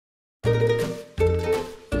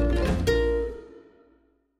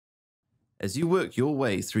As you work your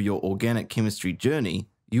way through your organic chemistry journey,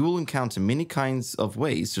 you will encounter many kinds of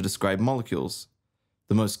ways to describe molecules.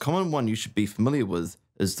 The most common one you should be familiar with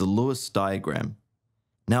is the Lewis diagram.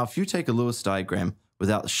 Now, if you take a Lewis diagram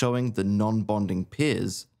without showing the non-bonding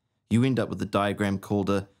pairs, you end up with a diagram called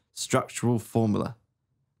a structural formula.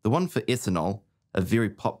 The one for ethanol, a very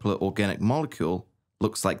popular organic molecule,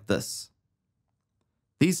 looks like this.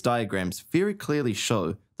 These diagrams very clearly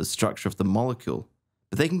show the structure of the molecule,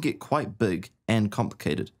 but they can get quite big and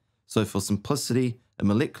complicated, so for simplicity, a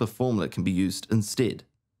molecular formula can be used instead.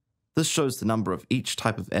 This shows the number of each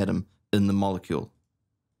type of atom in the molecule.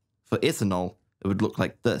 For ethanol, it would look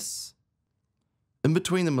like this. In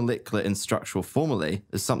between the molecular and structural formulae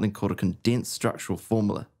is something called a condensed structural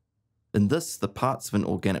formula. In this, the parts of an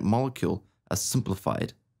organic molecule are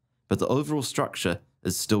simplified, but the overall structure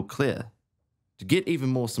is still clear. To get even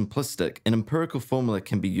more simplistic, an empirical formula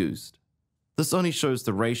can be used. This only shows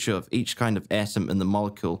the ratio of each kind of atom in the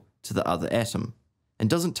molecule to the other atom, and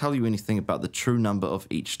doesn't tell you anything about the true number of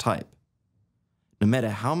each type. No matter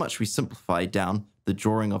how much we simplify down the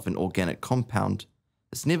drawing of an organic compound,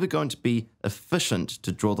 it's never going to be efficient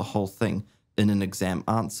to draw the whole thing in an exam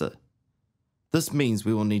answer. This means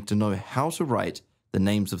we will need to know how to write the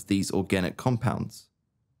names of these organic compounds.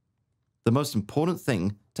 The most important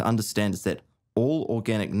thing to understand is that all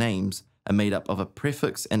organic names are made up of a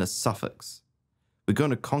prefix and a suffix. We're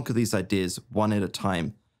going to conquer these ideas one at a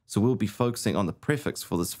time, so we'll be focusing on the prefix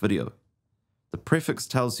for this video. The prefix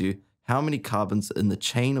tells you how many carbons are in the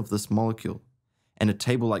chain of this molecule, and a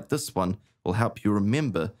table like this one will help you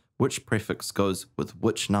remember which prefix goes with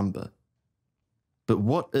which number. But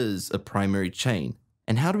what is a primary chain,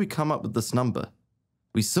 and how do we come up with this number?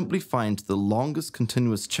 We simply find the longest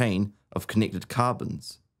continuous chain of connected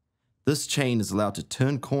carbons. This chain is allowed to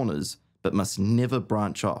turn corners, but must never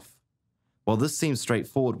branch off. While this seems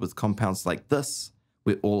straightforward with compounds like this,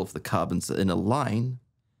 where all of the carbons are in a line,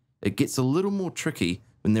 it gets a little more tricky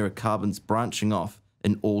when there are carbons branching off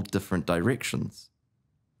in all different directions.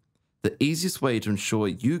 The easiest way to ensure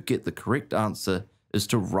you get the correct answer is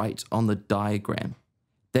to write on the diagram.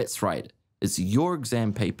 That's right, it's your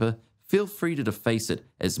exam paper, feel free to deface it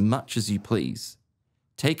as much as you please.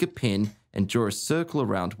 Take a pen and draw a circle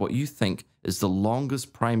around what you think is the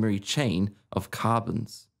longest primary chain of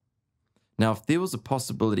carbons. Now, if there was a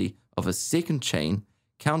possibility of a second chain,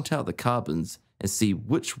 count out the carbons and see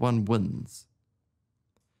which one wins.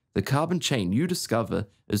 The carbon chain you discover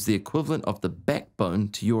is the equivalent of the backbone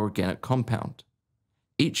to your organic compound.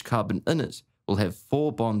 Each carbon in it will have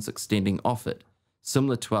 4 bonds extending off it,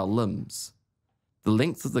 similar to our limbs. The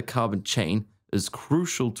length of the carbon chain is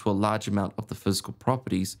crucial to a large amount of the physical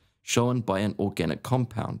properties shown by an organic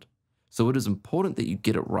compound, so it is important that you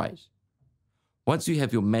get it right. Once you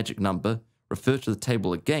have your magic number, refer to the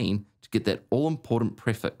table again to get that all-important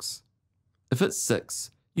prefix. If it's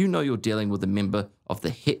 6, you know you're dealing with a member of the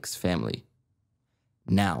hex family.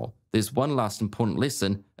 Now, there's one last important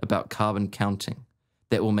lesson about carbon counting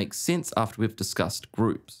that will make sense after we've discussed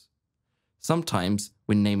groups. Sometimes,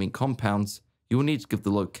 when naming compounds, you will need to give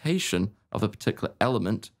the location of a particular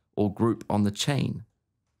element or group on the chain.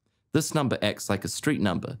 This number acts like a street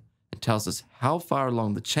number and tells us how far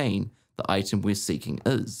along the chain the item we're seeking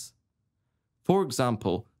is. For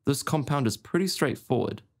example, this compound is pretty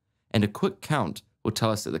straightforward, and a quick count will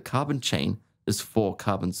tell us that the carbon chain is 4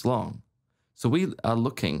 carbons long. So we are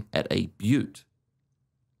looking at a bute.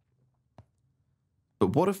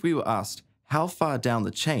 But what if we were asked how far down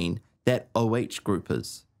the chain that OH group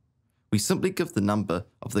is? We simply give the number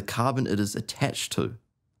of the carbon it is attached to.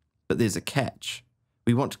 But there's a catch.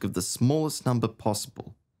 We want to give the smallest number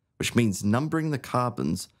possible, which means numbering the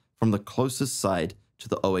carbons from the closest side to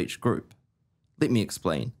the OH group. Let me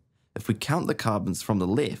explain. If we count the carbons from the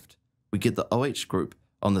left, we get the OH group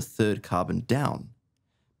on the 3rd carbon down.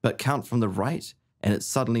 But count from the right, and it's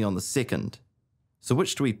suddenly on the 2nd. So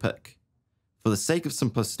which do we pick? For the sake of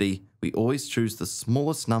simplicity, we always choose the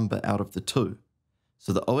smallest number out of the 2.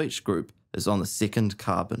 So the OH group is on the 2nd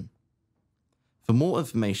carbon. For more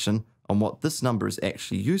information on what this number is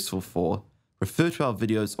actually useful for, refer to our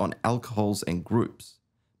videos on alcohols and groups.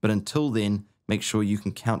 But until then, make sure you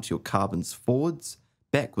can count your carbons forwards,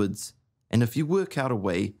 backwards, and if you work out a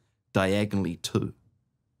way, diagonally too.